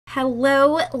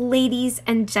Hello, ladies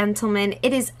and gentlemen.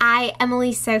 It is I,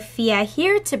 Emily Sophia,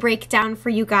 here to break down for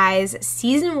you guys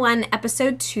Season 1,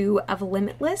 Episode 2 of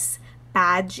Limitless,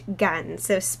 Badge Gun.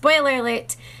 So, spoiler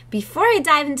alert, before I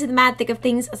dive into the mad thick of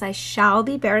things, as I shall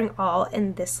be bearing all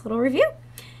in this little review.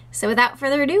 So without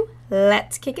further ado,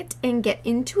 let's kick it and get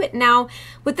into it. Now,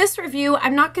 with this review,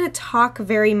 I'm not going to talk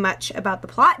very much about the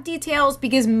plot details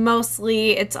because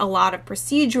mostly it's a lot of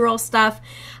procedural stuff.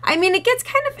 I mean, it gets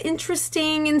kind of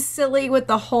interesting and silly with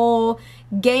the whole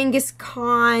Genghis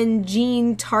Khan,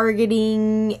 gene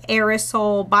targeting,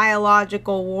 aerosol,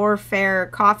 biological warfare,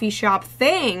 coffee shop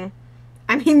thing.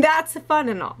 I mean, that's fun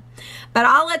and all. But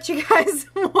I'll let you guys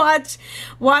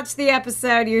watch the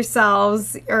episode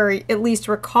yourselves, or at least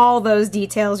recall those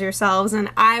details yourselves, and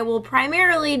I will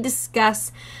primarily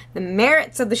discuss the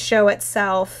merits of the show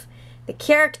itself, the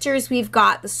characters we've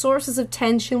got, the sources of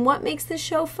tension, what makes this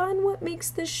show fun, what makes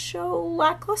this show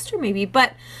lackluster maybe.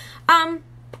 But I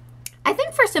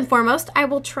think first and foremost, I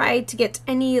will try to get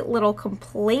any little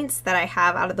complaints that I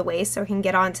have out of the way so I can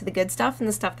get on to the good stuff and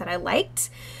the stuff that I liked.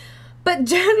 But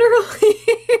generally,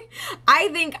 I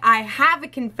think I have a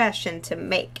confession to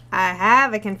make.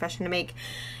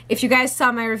 If you guys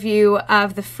saw my review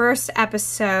of the first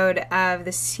episode of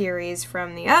the series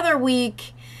from the other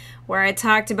week, where I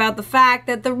talked about the fact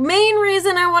that the main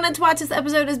reason I wanted to watch this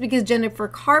episode is because Jennifer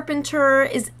Carpenter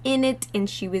is in it, and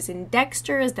she was in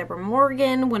Dexter as Deborah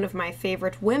Morgan, one of my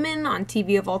favorite women on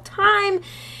TV of all time.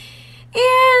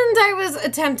 And I was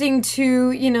attempting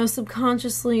to,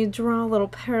 subconsciously draw little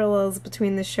parallels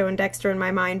between this show and Dexter in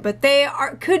my mind, but they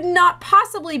could not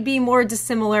possibly be more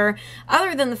dissimilar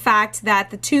other than the fact that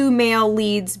the two male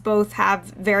leads both have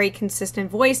very consistent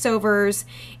voiceovers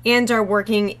and are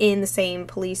working in the same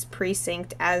police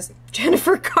precinct as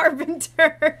Jennifer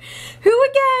Carpenter, who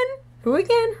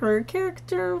again, her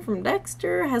character from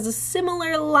Dexter has a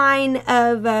similar line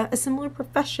of, a similar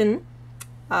profession,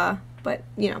 but,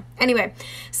 anyway,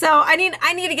 so I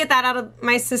need to get that out of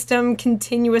my system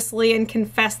continuously and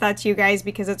confess that to you guys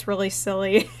because it's really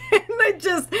silly. And I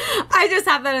just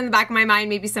have that in the back of my mind.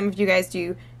 Maybe some of you guys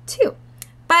do too.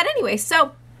 But anyway,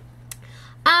 so,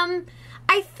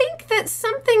 I think that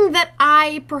something that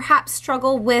I perhaps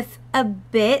struggle with a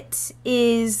bit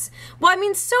is,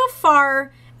 so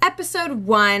far, Episode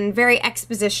 1, very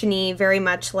exposition-y, very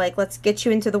much like, let's get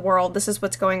you into the world, this is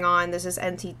what's going on, this is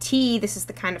NTT, this is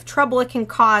the kind of trouble it can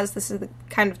cause, this is the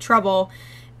kind of trouble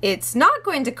it's not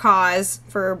going to cause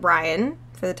for Brian,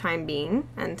 for the time being,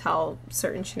 until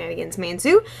certain shenanigans may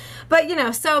ensue. But,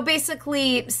 so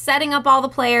basically setting up all the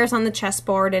players on the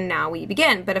chessboard, and now we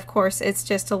begin. But of course, it's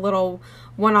just a little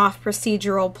one-off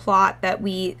procedural plot that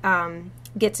we,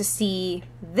 get to see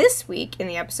this week in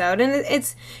the episode, and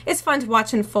it's fun to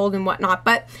watch unfold and whatnot,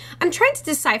 but I'm trying to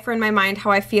decipher in my mind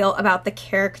how I feel about the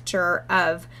character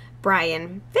of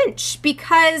Brian Finch,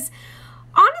 because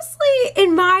honestly,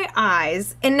 in my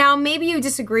eyes, and now maybe you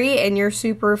disagree and you're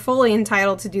super fully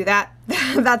entitled to do that,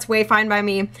 that's way fine by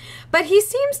me, but he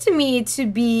seems to me to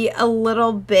be a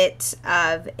little bit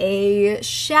of a,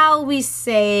 shall we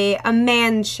say, a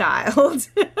man-child.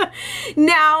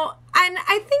 Now, and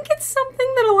I think it's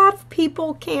something that a lot of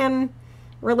people can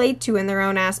relate to in their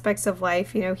own aspects of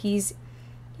life.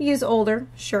 He is older,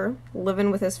 sure, living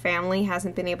with his family,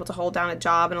 hasn't been able to hold down a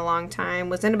job in a long time,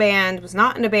 was in a band, was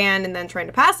not in a band, and then trying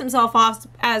to pass himself off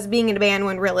as being in a band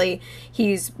when really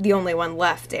he's the only one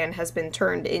left and has been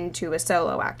turned into a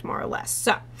solo act, more or less.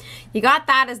 So, you got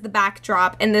that as the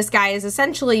backdrop, and this guy is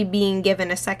essentially being given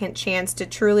a second chance to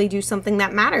truly do something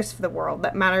that matters for the world,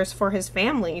 that matters for his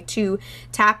family, to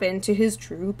tap into his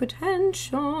true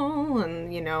potential,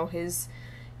 and,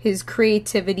 his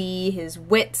creativity, his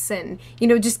wits, and,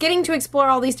 just getting to explore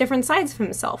all these different sides of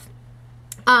himself.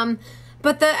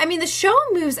 But the show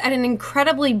moves at an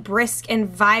incredibly brisk and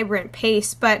vibrant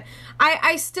pace, but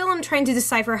I still am trying to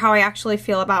decipher how I actually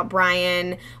feel about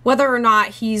Brian, whether or not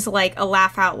he's like a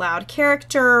laugh out loud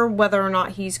character, whether or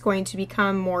not he's going to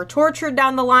become more tortured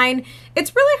down the line.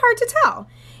 It's really hard to tell.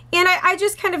 And I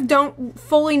just kind of don't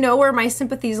fully know where my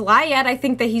sympathies lie yet. I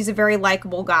think that he's a very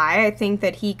likable guy. I think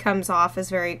that he comes off as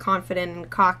very confident and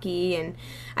cocky. And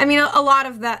a lot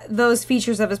of those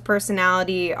features of his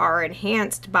personality are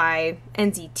enhanced by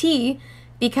NZT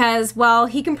because, well,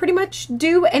 he can pretty much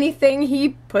do anything he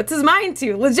puts his mind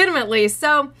to, legitimately.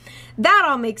 So that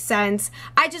all makes sense.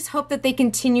 I just hope that they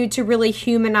continue to really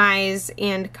humanize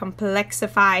and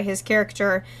complexify his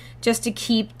character just to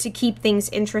keep things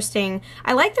interesting.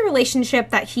 I like the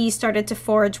relationship that he started to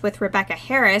forge with Rebecca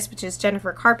Harris, which is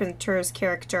Jennifer Carpenter's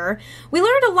character. We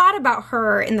learned a lot about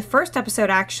her in the first episode,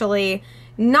 actually,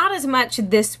 Not as much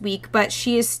this week, but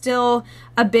she is still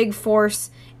a big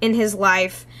force in his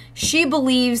life. She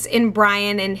believes in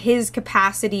Brian and his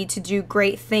capacity to do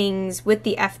great things with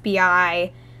the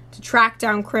FBI, to track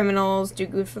down criminals, do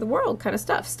good for the world kind of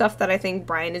stuff. Stuff that I think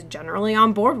Brian is generally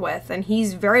on board with, and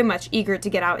he's very much eager to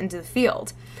get out into the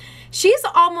field. He's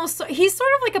sort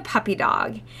of like a puppy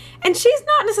dog. And she's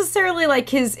not necessarily like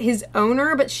his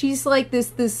owner, but she's like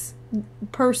this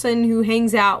person who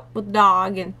hangs out with the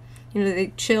dog, and, you know,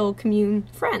 they chill, commune,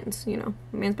 friends, you know,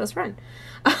 a man's best friend.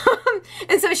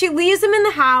 And so she leaves him in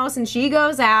the house, and she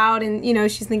goes out, and, you know,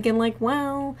 she's thinking like,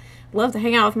 well, I'd love to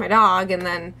hang out with my dog, and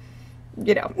then,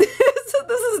 you know, so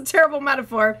this is a terrible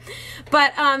metaphor.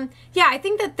 But, yeah, I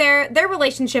think that their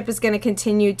relationship is going to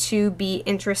continue to be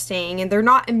interesting, and they're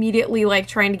not immediately, like,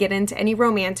 trying to get into any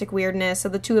romantic weirdness, so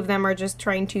the two of them are just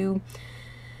trying to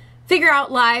figure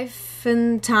out life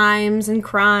and times and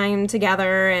crime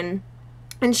together, and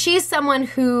she's someone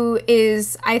who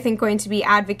is, I think, going to be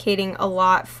advocating a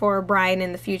lot for Brian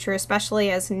in the future,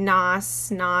 especially as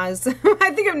Nas,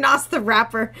 I think of Nas the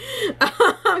rapper,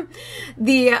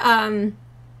 the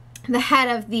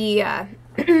head of the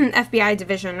FBI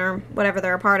division, or whatever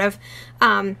they're a part of.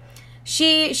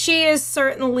 She is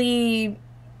certainly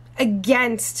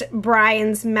against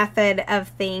Brian's method of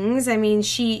things. I mean,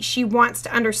 she wants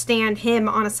to understand him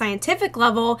on a scientific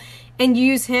level and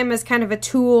use him as kind of a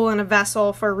tool and a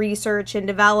vessel for research and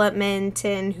development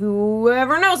and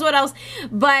whoever knows what else.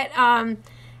 But on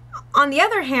the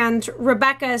other hand,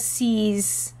 Rebecca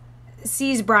sees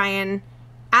Brian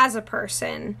as a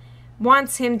person,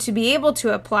 wants him to be able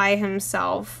to apply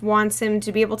himself, wants him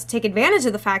to be able to take advantage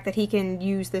of the fact that he can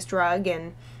use this drug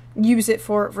and use it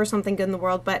for something good in the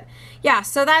world. But yeah,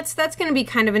 so that's going to be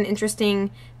kind of an interesting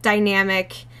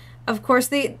dynamic. Of course,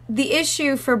 the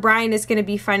issue for Brian is going to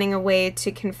be finding a way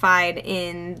to confide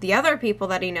in the other people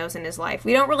that he knows in his life.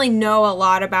 We don't really know a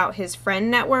lot about his friend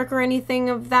network or anything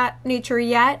of that nature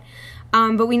yet,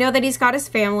 but we know that he's got his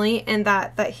family, and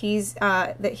that he's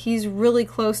really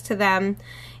close to them,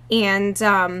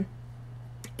 and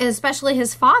especially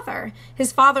his father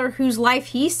whose life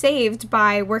he saved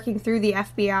by working through the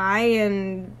FBI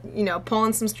and, you know,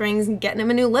 pulling some strings and getting him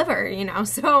a new liver, you know.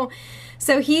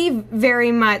 So he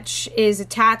very much is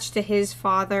attached to his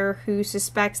father, who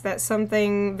suspects that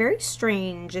something very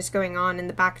strange is going on in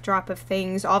the backdrop of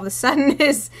things. All of a sudden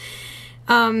his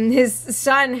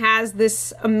son has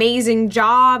this amazing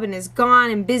job and is gone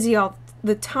and busy all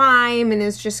the time and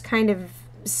is just kind of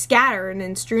scattered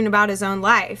and strewn about his own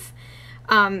life.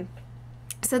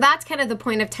 So that's kind of the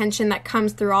point of tension that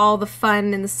comes through all the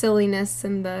fun and the silliness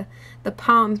and the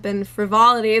pomp and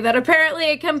frivolity that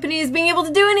apparently accompanies being able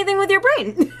to do anything with your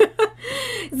brain.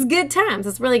 It's good times.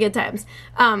 It's really good times.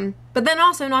 But then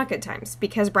also not good times,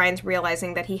 because Brian's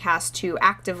realizing that he has to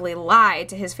actively lie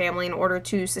to his family in order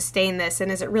to sustain this.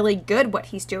 And is it really good what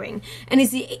he's doing? And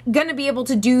is he going to be able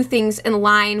to do things in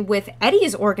line with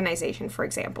Eddie's organization, for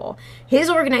example? His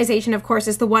organization, of course,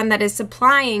 is the one that is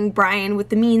supplying Brian with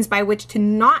the means by which to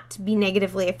not be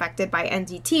negatively affected by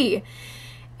NDT.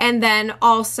 And then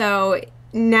also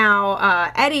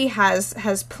now Eddie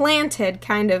has planted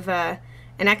kind of an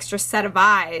extra set of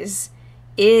eyes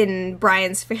in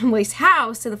Brian's family's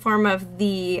house in the form of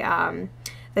the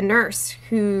nurse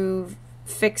who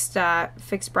fixed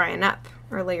Brian up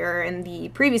earlier in the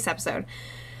previous episode.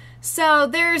 So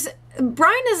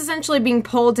Brian is essentially being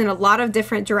pulled in a lot of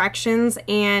different directions,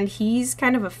 and he's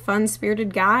kind of a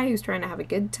fun-spirited guy who's trying to have a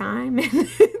good time and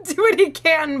do what he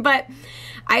can. But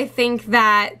I think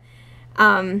that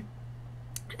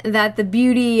that the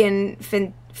beauty and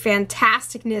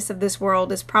fantasticness of this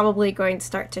world is probably going to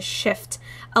start to shift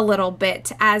a little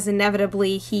bit as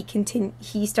inevitably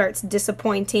he starts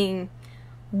disappointing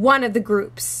one of the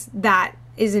groups that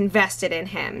is invested in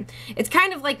him. It's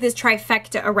kind of like this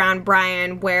trifecta around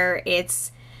Brian, where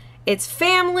it's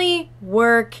family,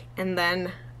 work, and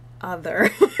then other.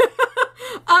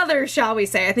 Other, shall we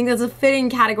say. I think that's a fitting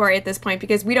category at this point,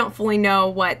 because we don't fully know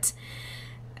what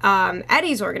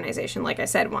Eddie's organization, like I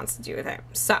said, wants to do with him.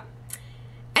 So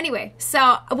anyway,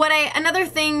 another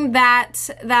thing that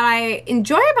I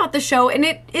enjoy about the show, and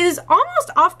it is almost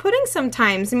off-putting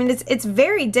sometimes. I mean, it's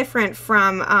very different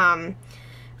from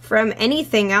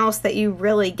anything else that you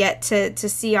really get to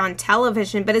see on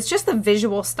television, but it's just the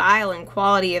visual style and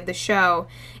quality of the show.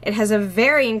 It has a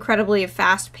very incredibly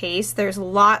fast pace. There's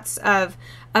lots of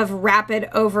rapid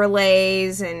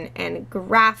overlays and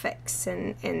graphics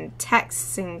and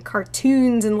texts and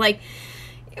cartoons, and like,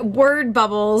 word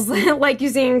bubbles like you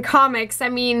see in comics. I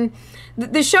mean,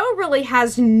 the show really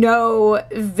has no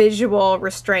visual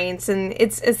restraints, and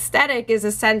its aesthetic is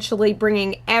essentially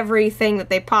bringing everything that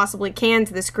they possibly can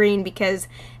to the screen, because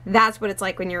that's what it's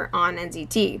like when you're on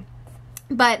NZT.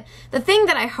 But the thing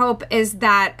that I hope is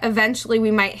that eventually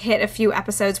we might hit a few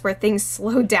episodes where things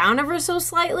slow down ever so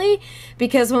slightly,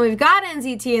 because when we've got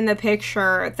NZT in the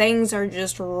picture, things are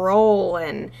just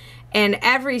rolling, and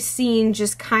every scene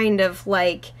just kind of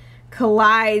like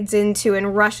collides into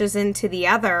and rushes into the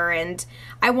other, and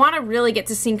I want to really get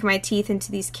to sink my teeth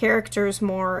into these characters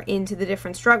more, into the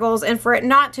different struggles, and for it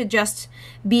not to just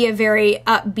be a very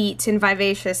upbeat and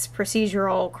vivacious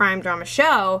procedural crime drama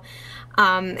show.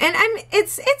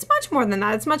 It's much more than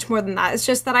that. It's much more than that. It's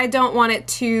just that I don't want it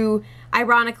to,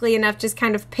 ironically enough, just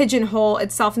kind of pigeonhole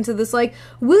itself into this like,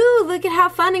 woo, look at how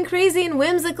fun and crazy and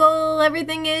whimsical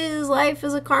everything is. Life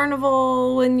is a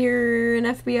carnival when you're an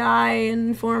FBI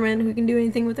informant who can do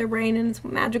anything with their brain and it's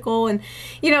magical. And,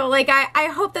 you know, like,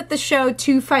 I hope that the show,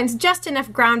 too, finds just enough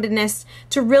groundedness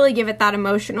to really give it that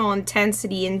emotional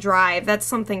intensity and drive. That's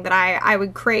something that I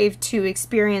would crave to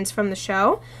experience from the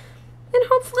show. And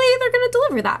hopefully they're going to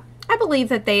deliver that. I believe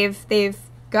that they've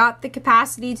got the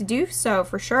capacity to do so,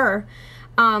 for sure.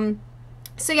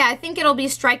 So yeah, I think it'll be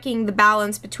striking the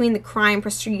balance between the crime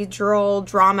procedural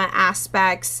drama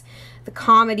aspects, the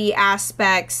comedy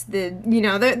aspects,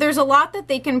 there's a lot that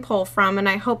they can pull from, and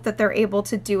I hope that they're able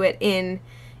to do it in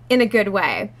a good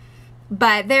way.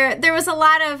 But there was a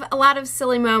lot of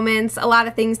silly moments, a lot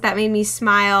of things that made me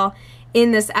smile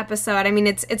in this episode. I mean,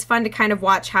 it's fun to kind of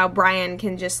watch how Brian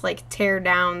can just like tear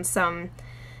down some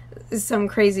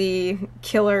crazy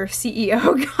killer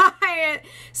CEO guy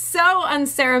so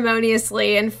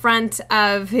unceremoniously in front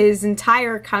of his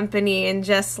entire company, and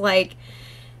just like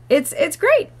it's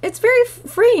great. It's very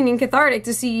freeing and cathartic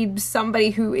to see somebody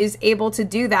who is able to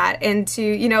do that, and to,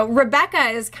 you know,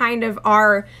 Rebecca is kind of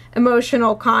our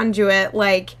emotional conduit.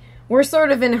 Like, we're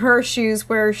sort of in her shoes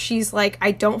where she's like,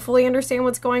 I don't fully understand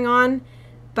what's going on,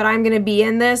 but I'm going to be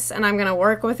in this and I'm going to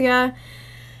work with you. And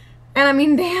I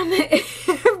mean, damn it,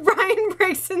 if Brian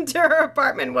breaks into her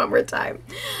apartment one more time,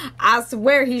 I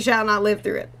swear he shall not live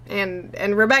through it.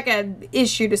 And Rebecca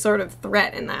issued a sort of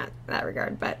threat in that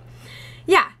regard. But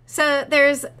yeah, so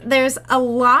there's a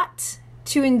lot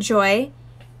to enjoy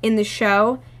in the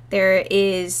show.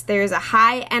 There's a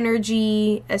high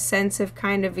energy, a sense of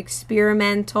kind of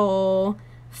experimental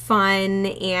fun,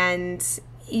 and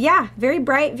yeah, very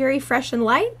bright, very fresh and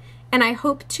light. And I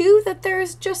hope too that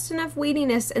there's just enough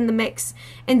weightiness in the mix,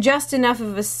 and just enough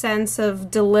of a sense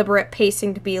of deliberate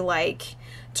pacing to be like,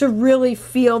 to really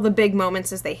feel the big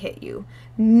moments as they hit you,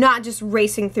 not just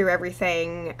racing through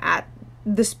everything at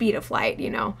the speed of light, you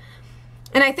know.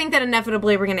 And I think that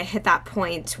inevitably we're going to hit that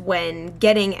point when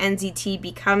getting NZT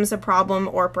becomes a problem,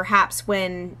 or perhaps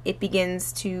when it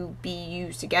begins to be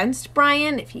used against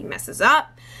Brian if he messes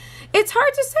up. It's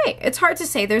hard to say. It's hard to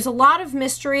say. There's a lot of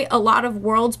mystery, a lot of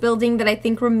world building that I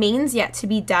think remains yet to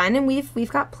be done, and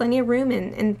we've got plenty of room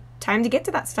and time to get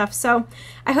to that stuff. So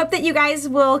I hope that you guys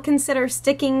will consider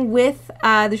sticking with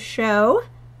the show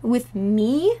with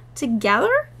me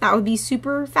together. That would be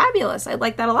super fabulous. I'd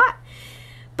like that a lot.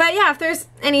 But yeah, if there's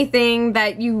anything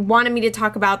that you wanted me to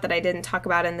talk about that I didn't talk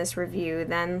about in this review,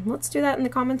 then let's do that in the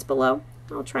comments below.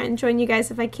 I'll try and join you guys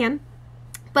if I can.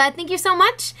 But thank you so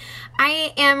much.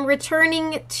 I am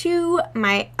returning to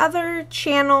my other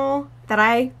channel that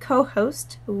I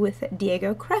co-host with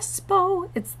Diego Crespo.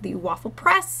 It's the Waffle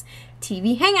Press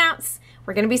TV Hangouts.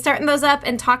 We're going to be starting those up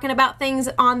and talking about things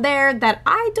on there that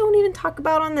I don't even talk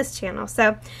about on this channel.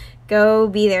 So go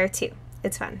be there too.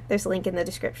 It's fun. There's a link in the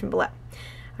description below.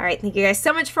 All right, thank you guys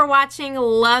so much for watching.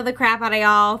 Love the crap out of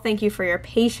y'all. Thank you for your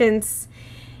patience.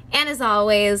 And as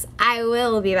always, I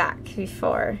will be back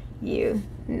before you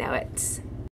know it.